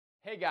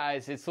Hey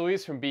guys, it's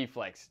Luis from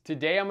BFlex.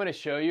 Today I'm going to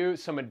show you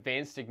some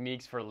advanced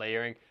techniques for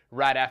layering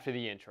right after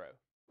the intro.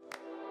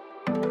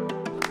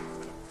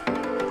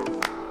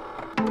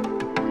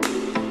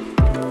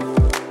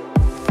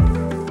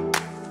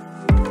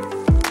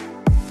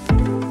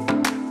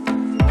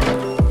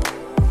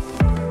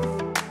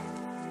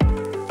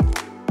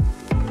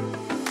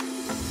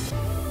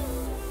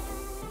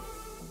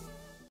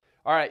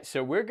 Alright,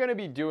 so we're going to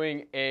be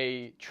doing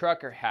a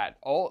trucker hat.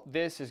 All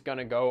this is going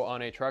to go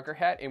on a trucker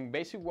hat, and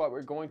basically what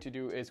we're going to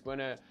do is going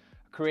to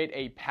create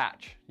a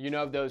patch. You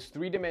know, those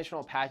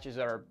three-dimensional patches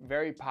that are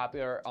very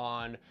popular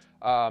on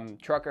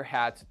trucker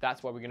hats.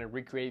 That's what we're going to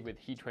recreate with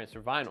heat transfer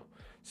vinyl.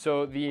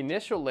 So the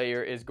initial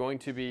layer is going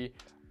to be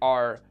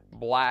our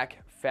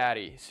black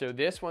fatty. So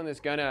this one is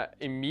going to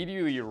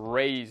immediately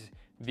raise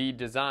the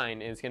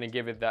design, and it's going to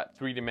give it that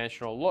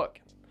three-dimensional look.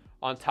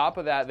 On top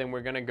of that, then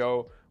we're going to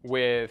go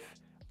with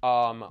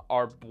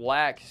our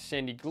black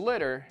sandy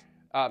glitter,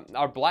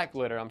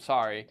 I'm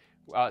sorry.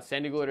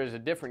 Sandy glitter is a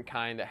different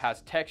kind that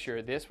has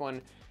texture. This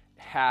one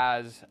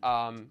has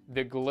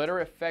the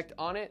glitter effect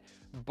on it,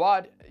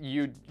 but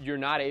you're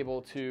not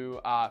able to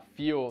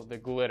feel the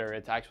glitter.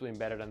 It's actually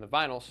embedded on the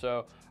vinyl.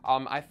 So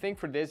I think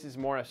for this is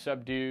more a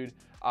subdued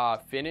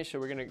finish. So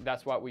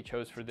that's what we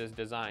chose for this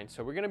design.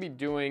 So we're gonna be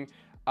doing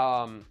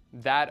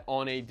that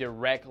on a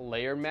direct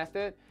layer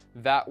method.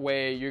 That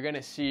way you're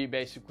gonna see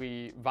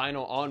basically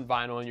vinyl on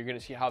vinyl, and you're gonna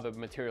see how the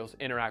materials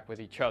interact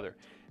with each other.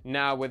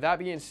 Now, with that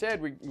being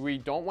said, we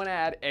don't wanna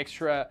add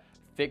extra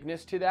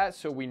thickness to that,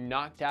 so we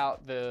knocked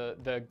out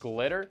the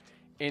glitter,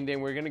 and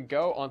then we're gonna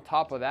go on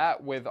top of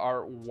that with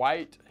our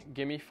white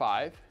Gimme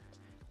 5,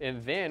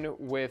 and then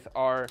with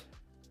our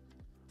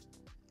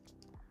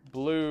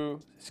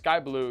sky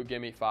blue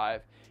Gimme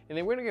 5, and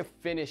then we're gonna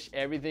finish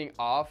everything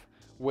off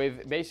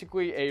with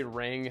basically a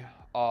ring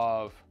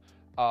of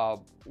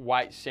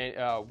white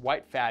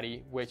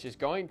fatty, which is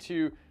going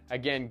to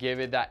again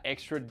give it that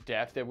extra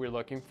depth that we're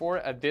looking for.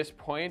 At this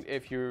point,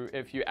 if you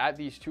add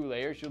these two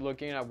layers, you're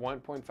looking at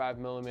 1.5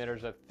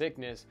 millimeters of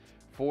thickness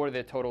for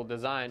the total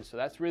design. So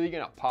that's really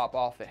gonna pop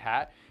off the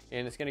hat,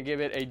 and it's gonna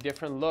give it a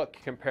different look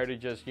compared to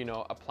just, you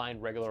know,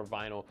 applying regular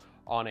vinyl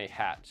on a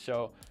hat.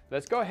 So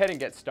let's go ahead and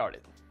get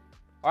started.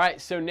 All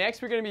right, so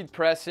next we're gonna be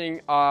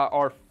pressing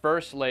our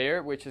first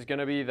layer, which is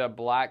gonna be the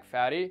black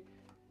fatty.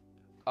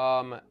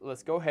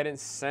 Let's go ahead and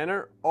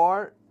center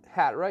our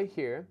hat right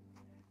here.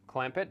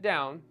 Clamp it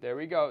down. There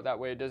we go. That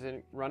way it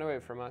doesn't run away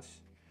from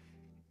us.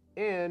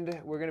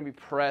 And we're going to be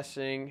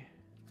pressing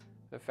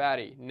the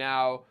fatty.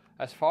 Now,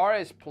 as far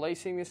as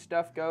placing this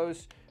stuff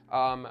goes,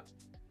 I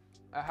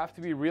have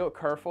to be real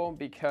careful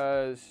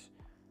because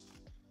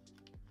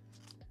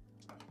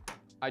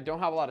I don't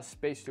have a lot of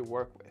space to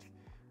work with.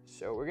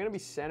 So we're going to be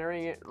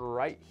centering it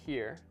right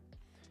here.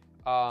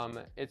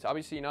 It's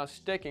obviously not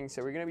sticking,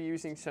 so we're going to be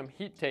using some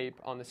heat tape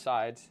on the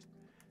sides.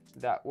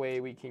 That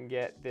way we can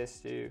get this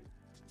to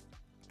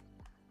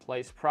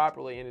place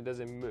properly and it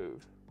doesn't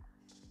move.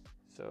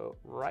 So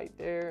right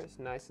there, it's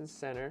nice and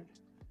centered.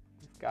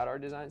 We've got our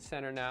design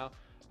center now.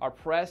 Our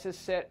press is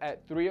set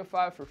at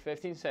 305 for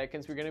 15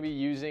 seconds. We're going to be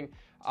using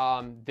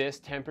this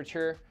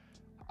temperature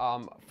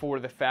for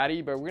the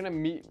fatty, but we're gonna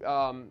meet,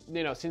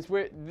 you know, since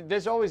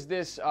there's always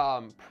this,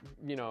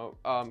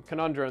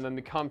 conundrum then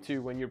to come to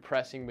when you're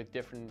pressing with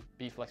different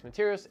BFlex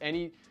materials.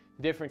 Any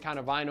different kind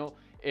of vinyl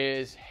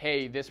is,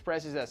 hey, this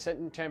press is at a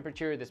certain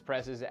temperature, this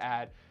press is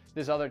at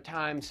this other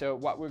time. So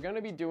what we're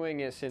gonna be doing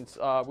is, since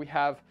we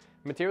have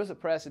materials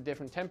that press at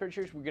different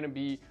temperatures, we're gonna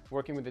be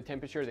working with the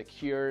temperature that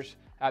cures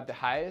at the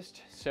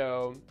highest.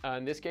 So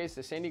in this case,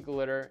 the sandy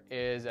glitter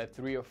is at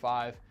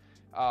 305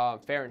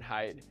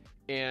 Fahrenheit.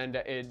 And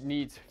it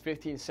needs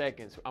 15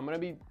 seconds. I'm gonna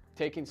be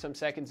taking some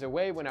seconds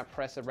away when I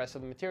press the rest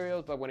of the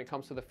materials, but when it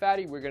comes to the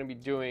fatty, we're gonna be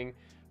doing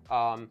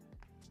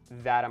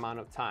that amount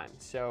of time.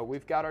 So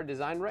we've got our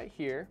design right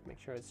here. Make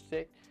sure it's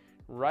stick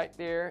right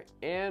there,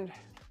 and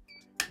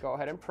go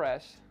ahead and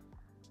press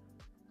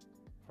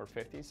for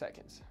 15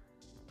 seconds.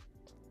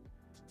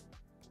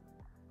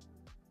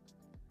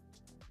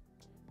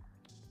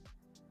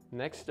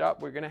 Next up,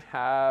 we're gonna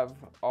have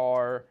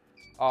our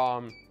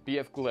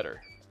BF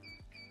glitter.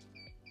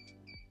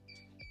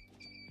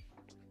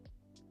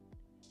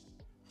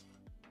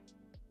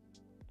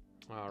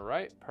 All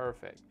right,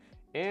 perfect.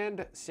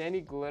 And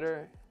sandy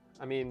glitter,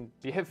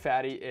 BF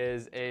fatty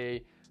is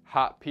a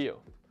hot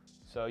peel.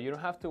 So you don't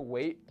have to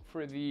wait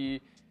for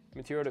the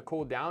material to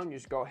cool down, you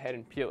just go ahead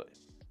and peel it.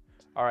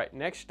 All right,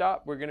 next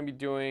up, we're gonna be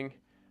doing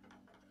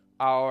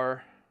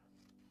our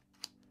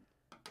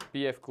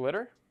BF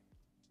glitter.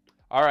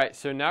 All right,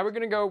 so now we're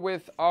gonna go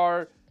with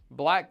our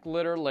black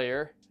glitter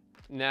layer.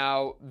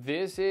 Now,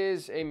 this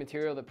is a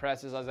material that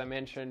presses, as I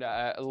mentioned,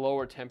 at a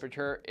lower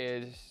temperature.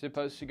 Is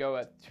supposed to go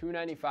at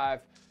 295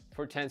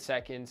 for 10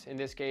 seconds. In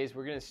this case,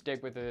 we're gonna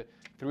stick with the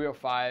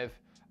 305,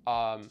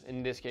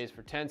 in this case,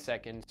 for 10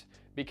 seconds,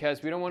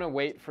 because we don't wanna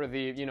wait for the,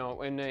 you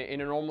know, in a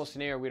normal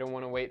scenario, we don't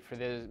wanna wait for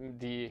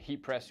the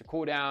heat press to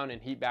cool down and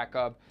heat back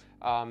up.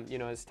 You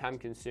know, it's time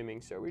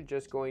consuming. So we're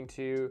just going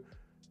to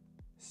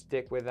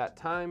stick with that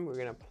time. We're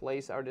gonna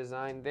place our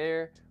design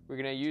there. We're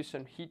gonna use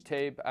some heat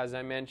tape, as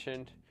I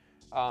mentioned,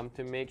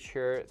 to make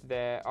sure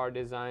that our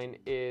design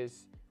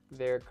is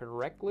there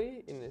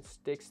correctly and it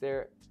sticks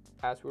there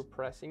as we're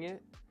pressing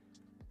it.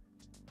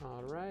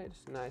 All right,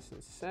 it's nice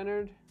and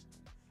centered.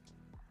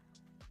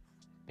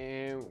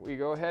 And we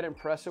go ahead and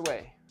press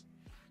away.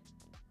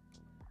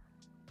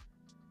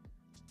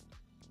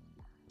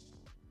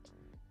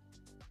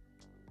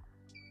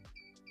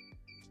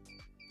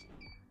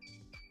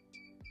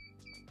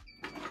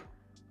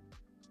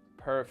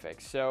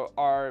 Perfect. So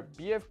our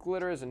BF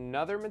glitter is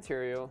another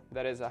material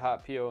that is a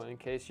hot peel. In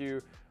case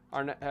you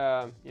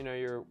are,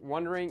 you're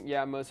wondering,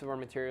 yeah, most of our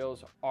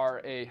materials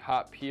are a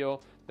hot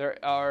peel. There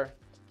are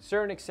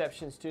certain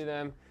exceptions to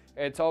them.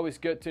 It's always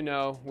good to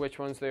know which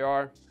ones they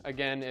are.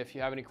 Again, if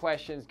you have any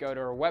questions, go to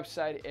our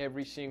website.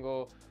 Every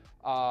single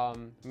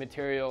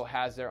material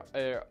has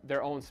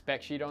their own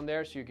spec sheet on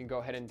there, so you can go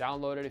ahead and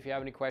download it if you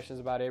have any questions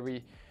about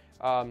every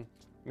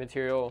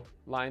material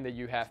line that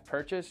you have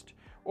purchased.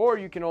 Or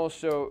you can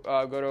also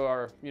go to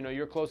our,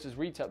 your closest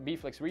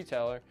BFlex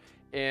retailer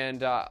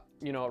and,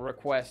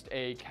 request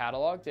a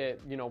catalog that,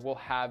 will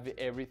have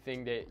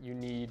everything that you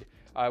need.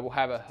 We'll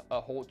have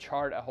a whole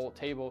chart, a whole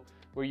table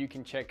where you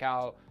can check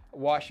out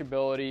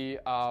washability,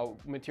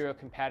 material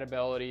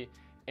compatibility,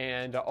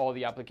 and all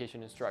the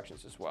application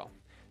instructions as well.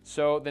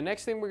 So the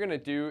next thing we're gonna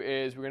do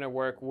is we're gonna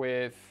work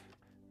with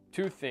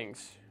two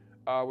things.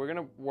 We're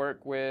gonna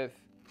work with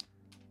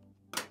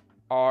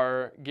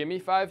our Gimme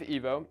 5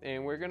 Evo,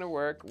 and we're gonna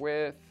work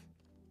with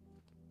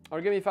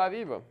our Gimme 5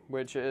 Evo,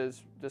 which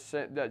is just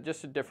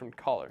a different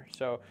color.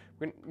 So,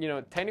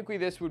 technically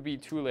this would be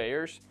 2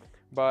 layers,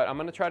 but I'm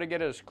gonna try to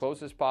get it as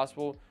close as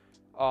possible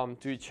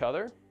to each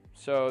other.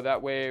 So that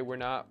way we're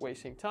not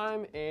wasting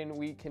time and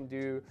we can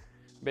do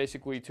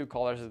basically 2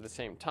 colors at the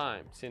same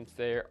time since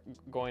they're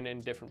going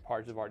in different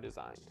parts of our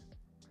design.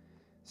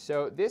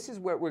 So this is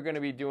what we're gonna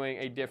be doing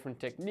a different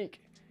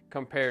technique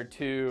compared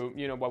to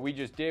what we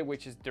just did,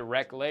 which is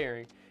direct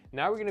layering.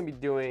 Now we're gonna be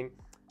doing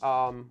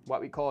what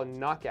we call a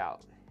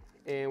knockout.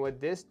 And what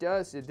this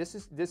does is this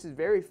is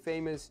very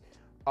famous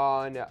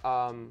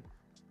on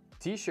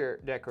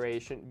t-shirt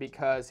decoration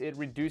because it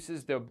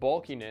reduces the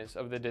bulkiness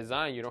of the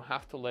design. You don't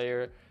have to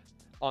layer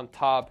on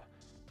top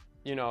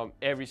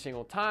every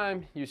single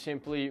time. You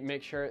simply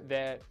make sure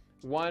that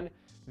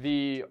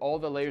all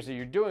the layers that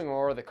you're doing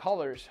or the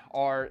colors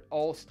are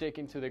all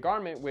sticking to the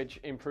garment, which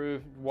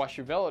improves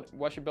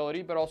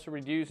washability, but also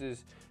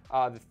reduces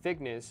the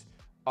thickness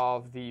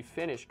of the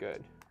finished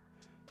good.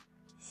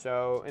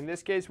 So in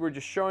this case, we're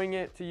just showing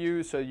it to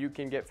you so you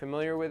can get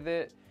familiar with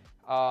it.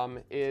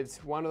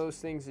 It's one of those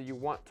things that you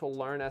want to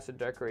learn as a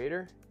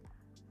decorator.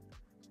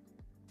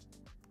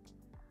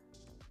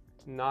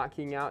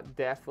 Knocking out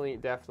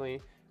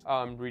definitely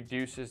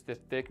reduces the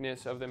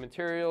thickness of the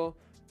material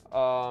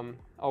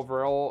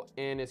overall,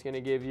 and it's going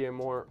to give you a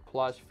more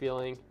plush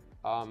feeling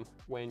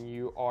when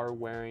you are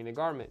wearing the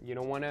garment. You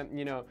don't want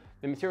to,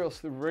 the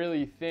material's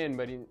really thin,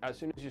 but as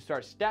soon as you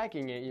start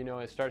stacking it,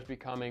 it starts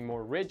becoming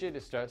more rigid.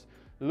 It starts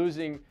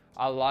losing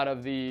a lot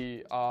of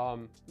the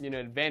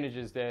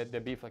advantages that the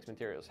BFlex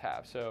materials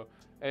have. So,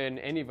 and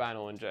any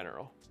vinyl in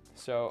general.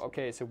 So,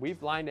 okay, so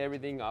we've lined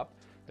everything up.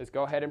 Let's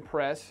go ahead and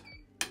press.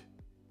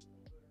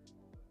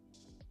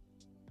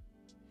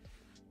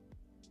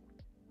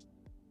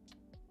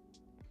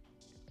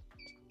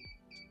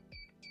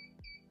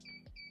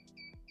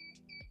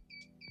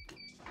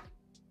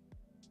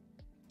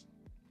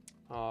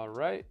 All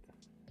right,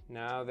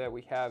 now that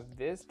we have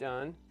this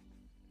done,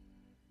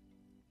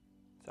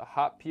 it's a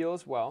hot peel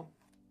as well.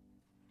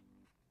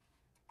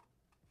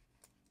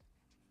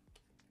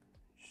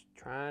 Just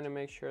trying to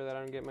make sure that I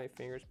don't get my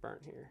fingers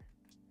burnt here.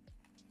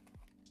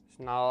 There's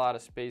not a lot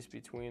of space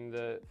between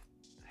the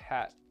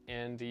hat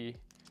and the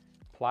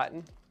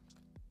platen.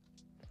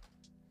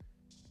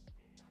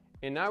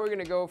 And now we're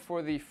gonna go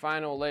for the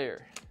final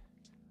layer.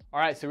 All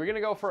right, so we're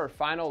gonna go for our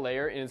final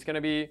layer, and it's gonna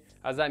be,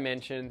 as I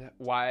mentioned,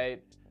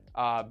 white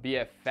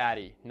BF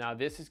Fatty. Now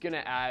this is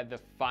gonna add the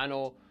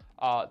final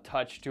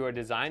touch to our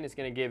design. It's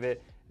gonna give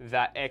it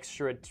that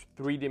extra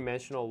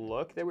 3-dimensional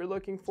look that we're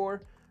looking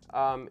for.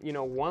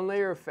 1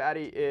 layer of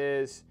Fatty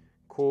is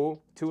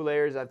cool. 2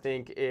 layers I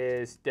think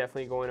is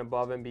definitely going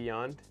above and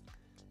beyond.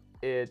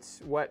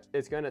 It's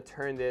gonna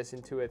turn this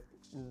into a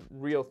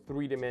real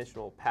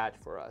 3-dimensional patch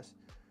for us.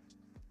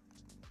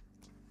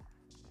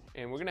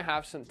 And we're gonna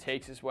have some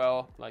takes as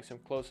well, like some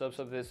close-ups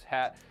of this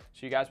hat,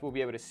 so you guys will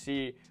be able to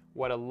see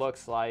what it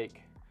looks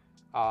like,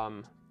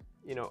 from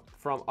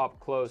up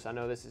close. I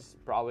know this is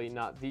probably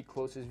not the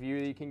closest view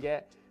that you can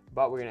get,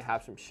 but we're gonna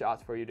have some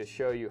shots for you to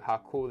show you how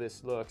cool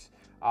this looks,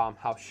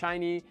 how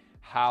shiny,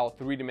 how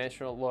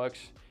 3-dimensional it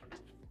looks,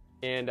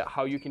 and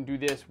how you can do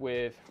this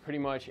with pretty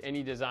much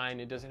any design.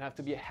 It doesn't have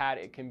to be a hat.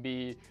 It can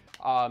be,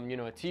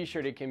 a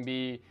t-shirt. It can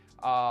be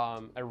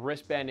a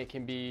wristband. It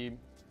can be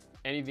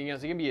anything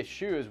else. It can be a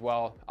shoe as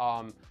well,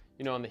 on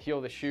the heel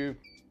of the shoe.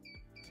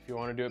 If you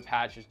want to do a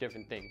patch, there's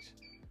different things.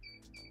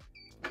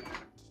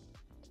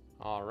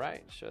 All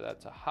right, so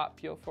that's a hot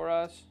peel for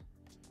us.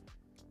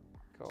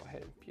 go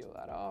ahead and peel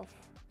that off.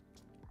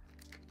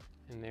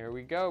 And there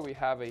we go. We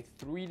have a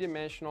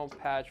 3-dimensional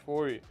patch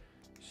for you.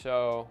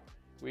 So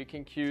we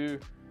can cue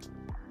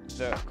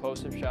the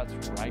close-up shots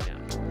right now.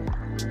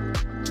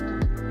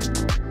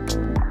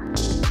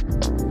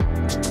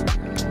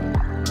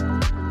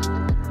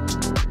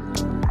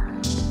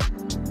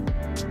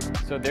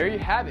 So there you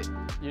have it.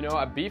 You know,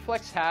 a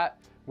B-Flex hat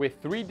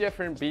with 3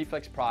 different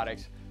B-Flex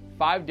products,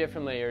 5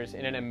 different layers,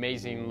 and an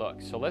amazing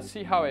look. So let's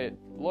see how it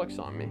looks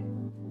on me.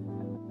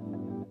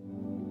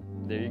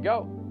 There you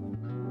go.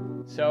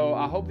 So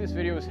I hope this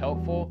video was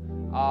helpful.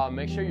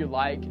 Make sure you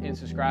like and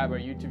subscribe our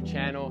YouTube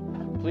channel.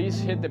 Please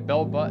hit the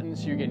bell button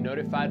so you get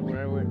notified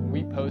whenever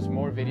we post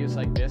more videos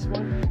like this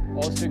one.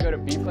 Also go to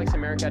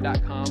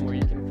bflexamerica.com where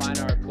you can find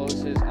our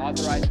closest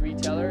authorized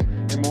retailer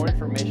and more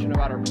information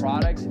about our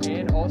products,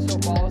 and also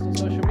follow us on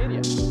social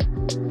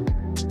media.